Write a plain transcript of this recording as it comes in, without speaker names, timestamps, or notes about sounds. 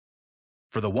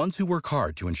For the ones who work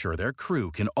hard to ensure their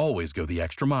crew can always go the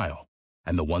extra mile,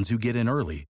 and the ones who get in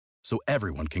early so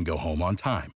everyone can go home on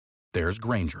time, there's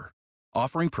Grainger,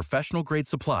 offering professional-grade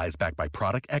supplies backed by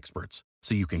product experts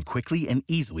so you can quickly and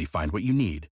easily find what you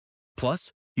need.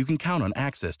 Plus, you can count on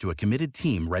access to a committed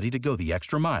team ready to go the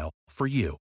extra mile for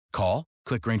you. Call,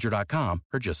 click Grainger.com,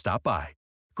 or just stop by.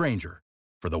 Grainger,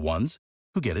 for the ones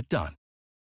who get it done.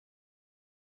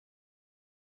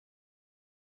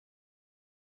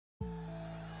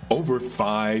 Over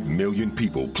 5 million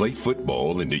people play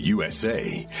football in the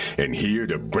USA, and here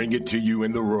to bring it to you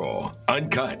in the raw,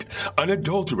 uncut,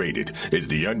 unadulterated is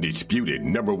the undisputed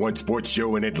 #1 sports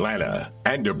show in Atlanta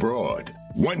and abroad.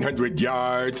 100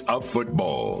 yards of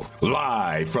football,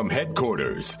 live from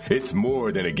headquarters. It's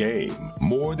more than a game,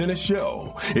 more than a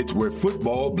show. It's where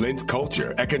football blends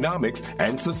culture, economics,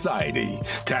 and society.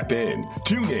 Tap in,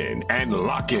 tune in, and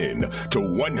lock in to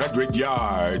 100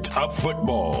 yards of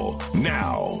football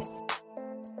now.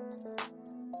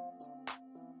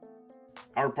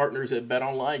 Our partners at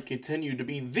BetOnline continue to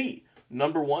be the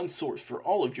 #1 source for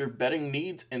all of your betting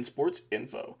needs and sports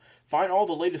info. Find all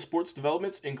the latest sports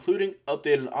developments, including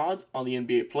updated odds on the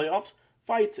NBA playoffs,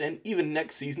 fights, and even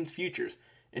next season's futures.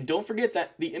 And don't forget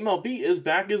that the MLB is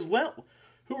back as well.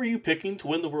 Who are you picking to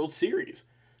win the World Series?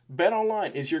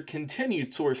 BetOnline is your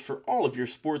continued source for all of your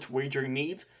sports wagering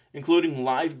needs, including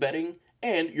live betting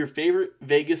and your favorite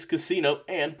Vegas casino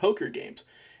and poker games.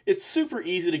 It's super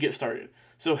easy to get started,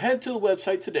 so head to the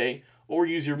website today or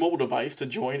use your mobile device to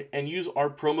join and use our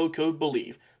promo code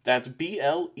BELIEVE, that's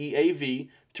BLEAV,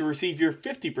 to receive your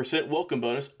 50% welcome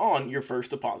bonus on your first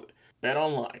deposit. Bet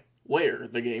online, where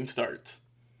the game starts.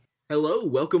 Hello,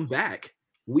 welcome back.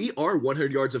 We are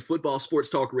 100 Yards of Football Sports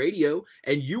Talk Radio,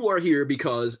 and you are here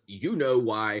because you know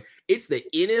why. It's the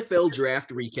NFL Draft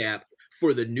Recap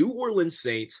for the New Orleans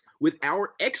Saints with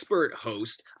our expert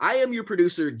host. I am your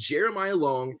producer, Jeremiah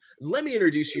Long. Let me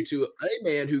introduce you to a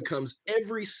man who comes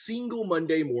every single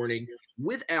Monday morning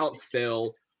without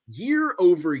fail, year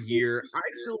over year. I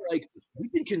feel like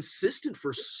we've been consistent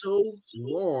for so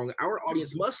long. Our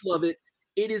audience must love it.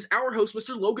 It is our host,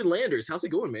 Mr. Logan Landers. How's it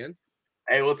going, man?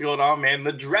 Hey, what's going on, man?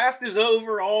 The draft is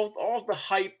over. All the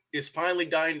hype is finally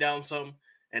dying down some,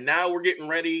 and now we're getting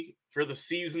ready for the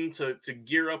season to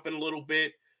gear up in a little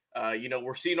bit.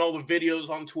 We're seeing all the videos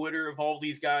on Twitter of all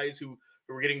these guys who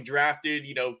are getting drafted,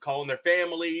 calling their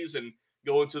families and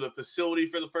going to the facility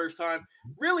for the first time.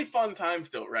 Really fun time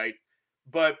still, right?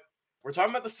 But we're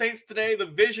talking about the Saints today, the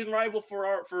division rival for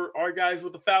our guys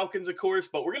with the Falcons, of course,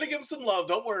 but we're going to give them some love.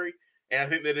 Don't worry. And I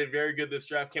think they did very good this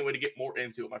draft. Can't wait to get more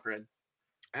into it, my friend.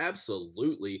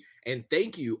 Absolutely. And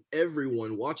thank you,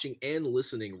 everyone watching and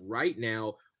listening right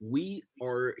now. We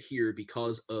are here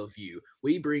because of you.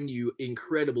 We bring you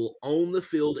incredible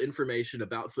on-the-field information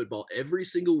about football every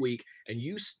single week, and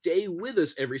you stay with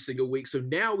us every single week. So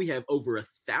now we have over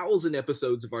 1,000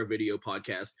 episodes of our video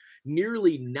podcast,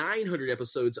 nearly 900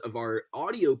 episodes of our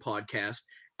audio podcast,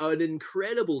 an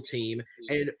incredible team,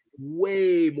 and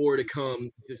way more to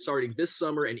come starting this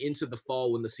summer and into the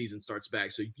fall when the season starts back.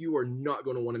 So you are not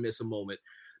going to want to miss a moment.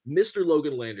 Mr.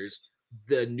 Logan Landers,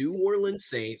 the New Orleans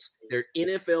Saints, their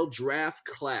NFL draft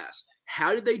class.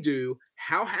 How did they do?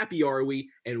 How happy are we?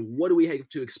 And what do we have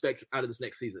to expect out of this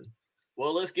next season?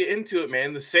 Well, let's get into it,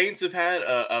 man. The Saints have had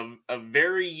a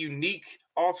very unique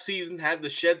offseason, had to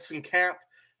shed some cap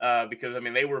because,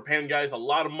 they were paying guys a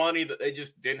lot of money that they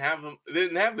just didn't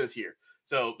have this year.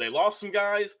 So they lost some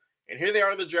guys, and here they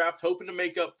are in the draft, hoping to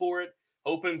make up for it,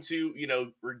 hoping to,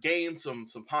 regain some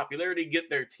popularity, get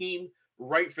their team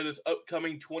right for this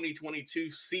upcoming 2022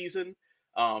 season.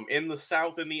 In the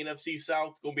South, in the NFC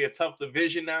South, it's going to be a tough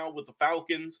division now with the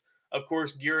Falcons, of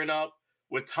course, gearing up,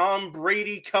 with Tom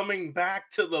Brady coming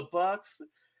back to the Bucs,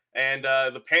 and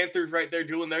the Panthers right there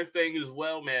doing their thing as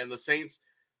well, man. The Saints,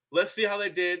 let's see how they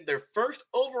did. Their first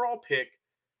overall pick,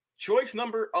 choice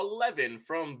number 11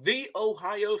 from the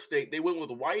Ohio State. They went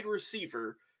with wide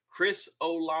receiver Chris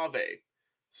Olave.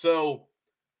 So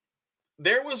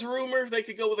there was rumors they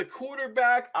could go with a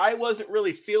quarterback. I wasn't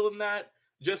really feeling that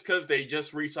just because they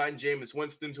just re-signed Jameis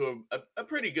Winston to a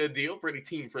pretty good deal, pretty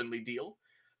team-friendly deal.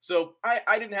 So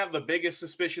I didn't have the biggest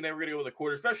suspicion they were going to go with a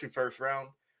quarter, especially first round.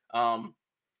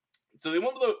 So they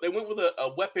went with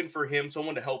a weapon for him,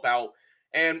 someone to help out.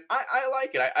 And I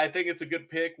like it. I think it's a good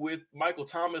pick with Michael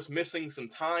Thomas missing some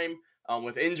time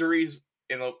with injuries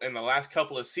in the last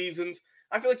couple of seasons.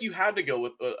 I feel like you had to go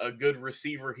with a good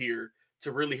receiver here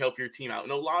to really help your team out.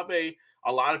 And Olave,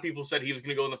 a lot of people said he was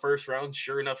going to go in the first round.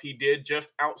 Sure enough, he did,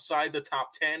 just outside the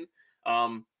top 10.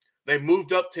 They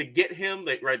moved up to get him.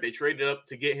 They traded up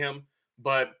to get him.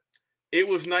 But it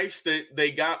was nice that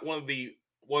they got one of the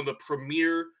one of the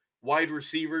premier wide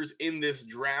receivers in this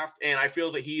draft, and I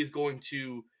feel that he is going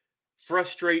to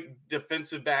frustrate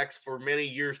defensive backs for many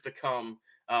years to come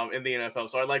in the NFL.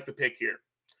 So I like the pick here.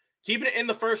 Keeping it in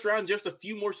the first round, just a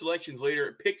few more selections later,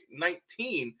 at pick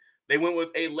 19, they went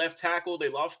with a left tackle. They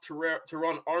lost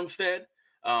Teron Armstead,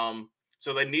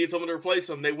 so they needed someone to replace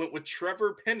him. They went with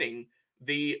Trevor Penning,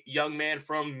 the young man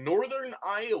from Northern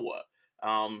Iowa.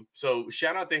 So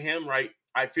shout out to him, right?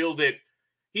 I feel that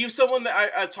he's someone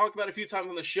that I talked about a few times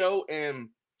on the show, and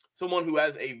someone who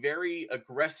has a very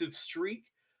aggressive streak,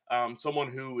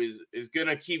 someone who is going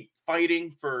to keep fighting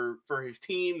for his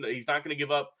team. He's not going to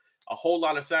give up a whole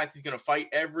lot of sacks. He's going to fight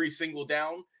every single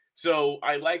down. So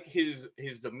I like his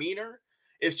demeanor.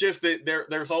 It's just that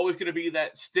there's always going to be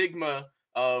that stigma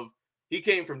of he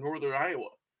came from Northern Iowa.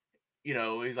 You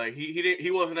know, he's like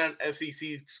he wasn't at an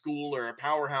SEC school or a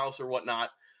powerhouse or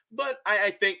whatnot. But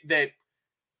I think that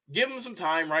give him some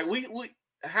time, right? We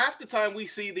half the time we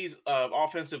see these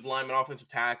offensive linemen, offensive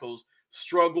tackles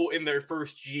struggle in their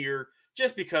first year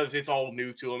just because it's all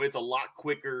new to them. It's a lot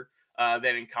quicker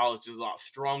than in college. It's a lot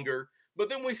stronger. But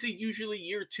then we see usually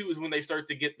year 2 is when they start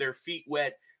to get their feet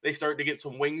wet. They start to get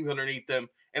some wings underneath them,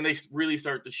 and they really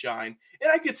start to shine.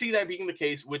 And I could see that being the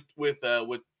case with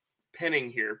Penning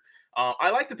here. I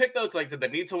like the pick, though, because like I said, they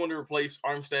need someone to replace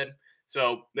Armstead.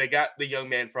 So they got the young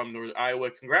man from Northern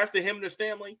Iowa. Congrats to him and his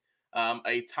family.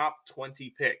 A top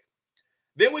 20 pick.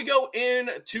 Then we go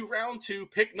into round 2,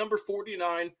 pick number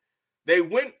 49. They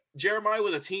went, Jeremiah,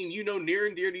 with a team you know near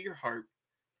and dear to your heart.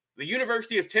 The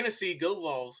University of Tennessee, go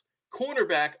Vols,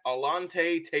 cornerback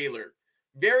Alontae Taylor.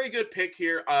 Very good pick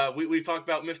here. We've talked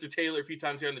about Mr. Taylor a few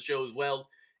times here on the show as well.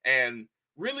 And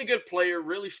really good player,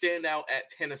 really stand out at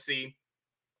Tennessee.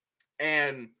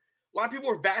 And a lot of people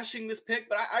are bashing this pick,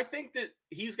 but I think that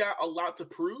he's got a lot to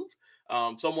prove.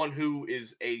 Someone who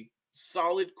is a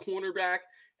solid cornerback,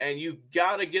 and you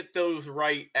got to get those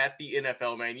right at the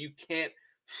NFL, man. You can't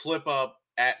slip up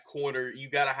at corner. You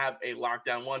got to have a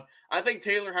lockdown one. I think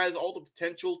Taylor has all the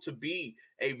potential to be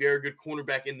a very good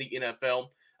cornerback in the NFL.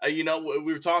 We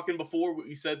were talking before.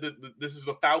 We said that this is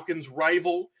the Falcons'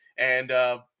 rival. And,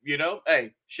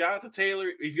 hey, shout out to Taylor.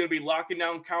 He's going to be locking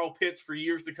down Kyle Pitts for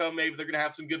years to come. Maybe they're going to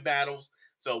have some good battles.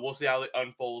 So we'll see how it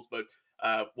unfolds. But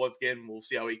once again, we'll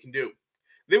see how he can do.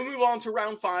 Then we move on to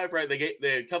round 5, right? They get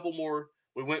a couple more.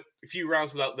 We went a few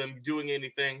rounds without them doing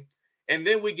anything. And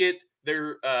then we get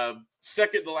their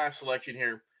second to last selection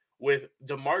here with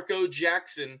DeMarco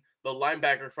Jackson, the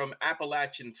linebacker from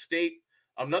Appalachian State.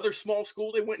 Another small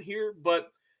school they went here.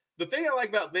 But the thing I like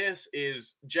about this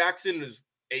is Jackson is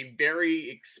a very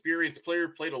experienced player,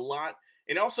 played a lot,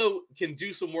 and also can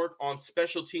do some work on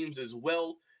special teams as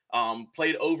well.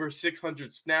 Played over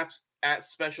 600 snaps at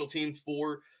special teams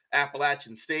for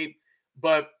Appalachian State.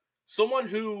 But someone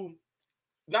who,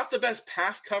 not the best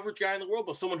pass coverage guy in the world,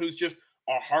 but someone who's just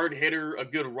a hard hitter, a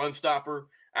good run stopper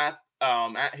at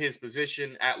his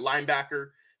position at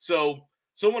linebacker. So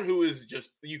someone who is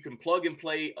just, you can plug and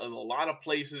play in a lot of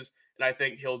places, and I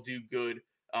think he'll do good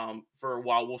for a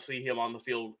while. We'll see him on the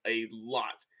field a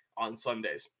lot on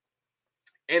Sundays.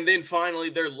 And then finally,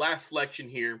 their last selection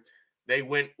here, they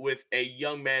went with a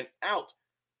young man out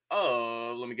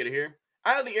of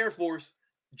the Air Force,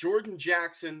 Jordan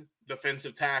Jackson,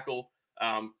 defensive tackle,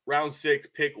 round 6,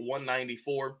 pick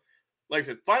 194. Like I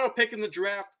said, final pick in the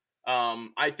draft.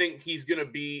 I think he's going to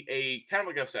be a kind of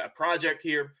like I said, a project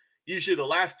here. Usually the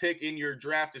last pick in your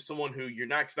draft is someone who you're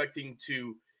not expecting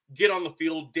to get on the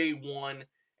field day one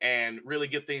and really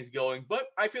get things going. But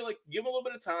I feel like give him a little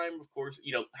bit of time, of course,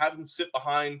 have him sit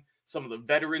behind some of the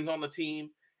veterans on the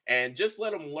team and just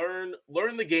let him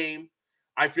learn the game.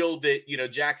 I feel that,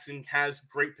 Jackson has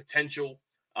great potential.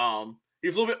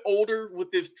 He's a little bit older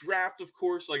with this draft, of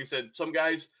course. Like I said, some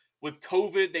guys with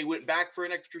COVID, they went back for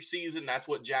an extra season. That's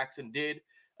what Jackson did.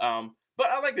 But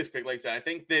I like this pick. Like I said, I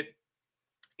think that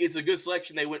it's a good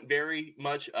selection. They went very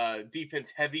much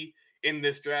defense heavy in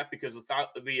this draft because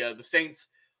the Saints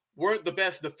weren't the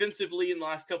best defensively in the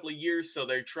last couple of years. So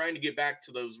they're trying to get back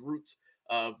to those roots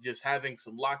of just having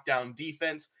some lockdown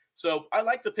defense. So I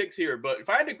like the picks here. But if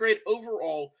I had to grade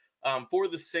overall for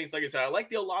the Saints, like I said, I like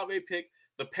the Olave pick.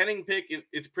 The Penning pick,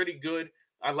 it's pretty good.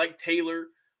 I like Taylor.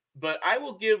 But I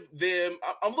will give them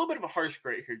 – I'm a little bit of a harsh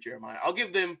grade here, Jeremiah. I'll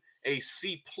give them a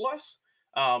C+.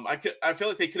 I feel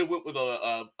like they could have went with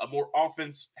a more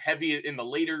offense heavy in the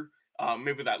later,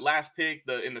 maybe that last pick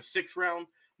in the 6th round.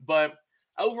 But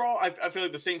overall, I feel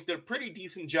like the Saints did a pretty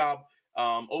decent job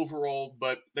overall,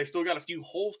 but they still got a few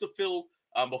holes to fill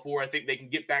before I think they can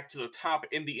get back to the top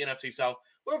in the NFC South.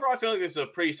 But overall, I feel like it's a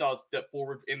pretty solid step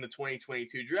forward in the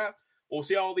 2022 draft. We'll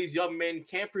see how all these young men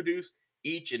can produce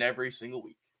each and every single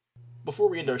week. Before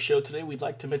we end our show today, we'd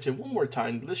like to mention one more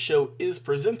time this show is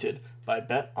presented by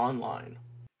Bet Online.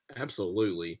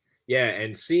 Absolutely. Yeah,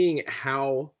 and seeing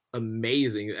how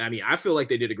amazing, I mean, I feel like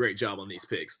they did a great job on these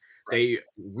picks. They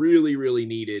really, really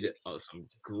needed some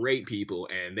great people,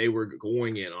 and they were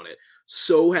going in on it.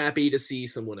 So happy to see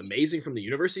someone amazing from the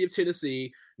University of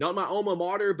Tennessee, not my alma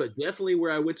mater, but definitely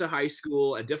where I went to high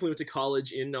school. I definitely went to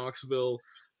college in Knoxville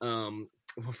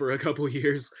for a couple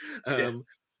years.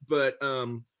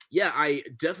 Yeah, I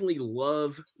definitely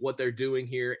love what they're doing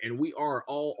here, and we are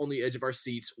all on the edge of our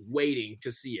seats waiting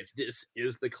to see if this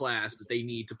is the class that they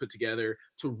need to put together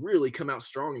to really come out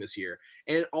strong this year.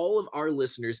 And all of our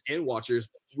listeners and watchers,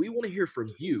 we want to hear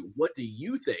from you. What do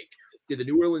you think? Did the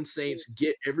New Orleans Saints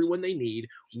get everyone they need?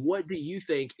 What do you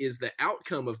think is the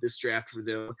outcome of this draft for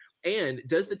them? And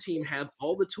does the team have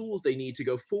all the tools they need to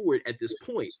go forward at this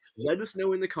point? Let us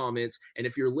know in the comments. And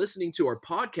if you're listening to our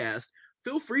podcast,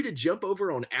 feel free to jump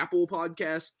over on Apple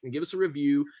Podcasts and give us a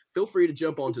review. Feel free to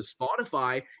jump onto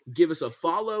Spotify, give us a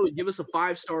follow, and give us a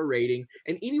 5-star rating.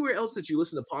 And anywhere else that you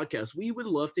listen to podcasts, we would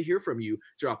love to hear from you.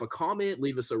 Drop a comment,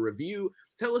 leave us a review.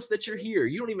 Tell us that you're here.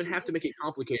 You don't even have to make it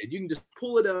complicated. You can just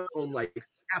pull it up on like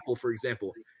Apple, for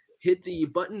example. Hit the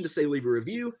button to say leave a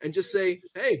review and just say,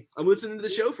 hey, I'm listening to the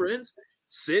show, friends.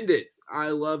 Send it. I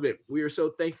love it. We are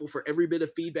so thankful for every bit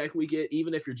of feedback we get,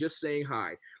 even if you're just saying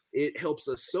hi. It helps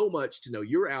us so much to know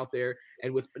you're out there.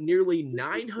 And with nearly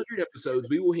 900 episodes,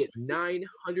 we will hit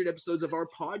 900 episodes of our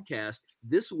podcast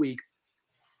this week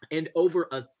and over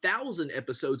 1,000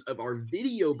 episodes of our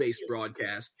video-based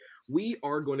broadcast. We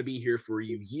are going to be here for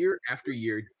you year after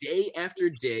year, day after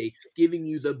day, giving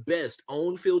you the best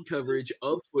on-field coverage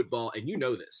of football, and you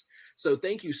know this. So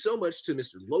thank you so much to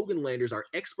Mr. Logan Landers, our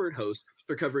expert host,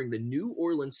 for covering the New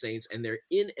Orleans Saints and their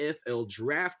NFL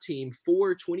draft team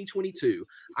for 2022.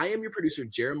 I am your producer,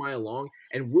 Jeremiah Long,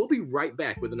 and we'll be right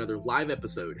back with another live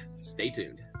episode. Stay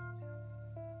tuned.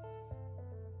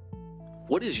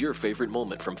 What is your favorite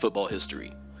moment from football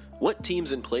history? What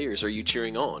teams and players are you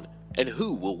cheering on? And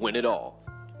who will win it all?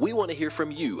 We want to hear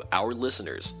from you, our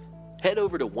listeners. Head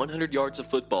over to 100 Yards of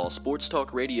Football Sports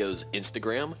Talk Radio's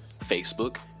Instagram,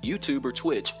 Facebook, YouTube, or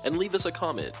Twitch and leave us a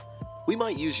comment. We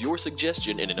might use your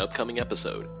suggestion in an upcoming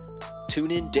episode.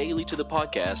 Tune in daily to the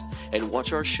podcast and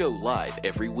watch our show live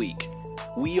every week.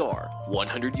 We are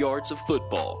 100 Yards of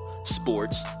Football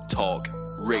Sports Talk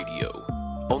Radio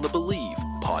on the Believe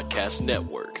Podcast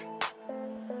Network.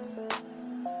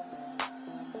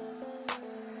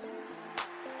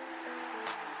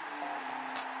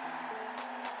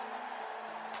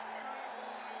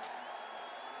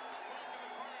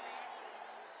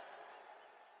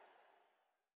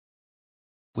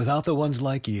 Without the ones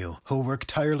like you, who work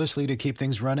tirelessly to keep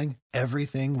things running,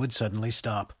 everything would suddenly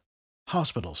stop.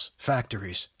 Hospitals,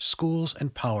 factories, schools,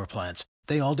 and power plants,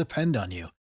 they all depend on you.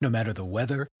 No matter the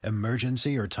weather,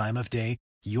 emergency, or time of day,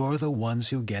 you're the ones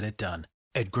who get it done.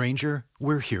 At Grainger,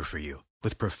 we're here for you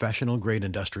with professional-grade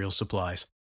industrial supplies.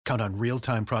 Count on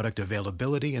real-time product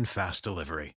availability and fast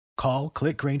delivery. Call,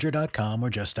 click Grainger.com, or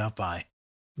just stop by.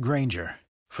 Grainger,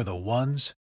 for the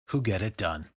ones who get it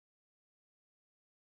done.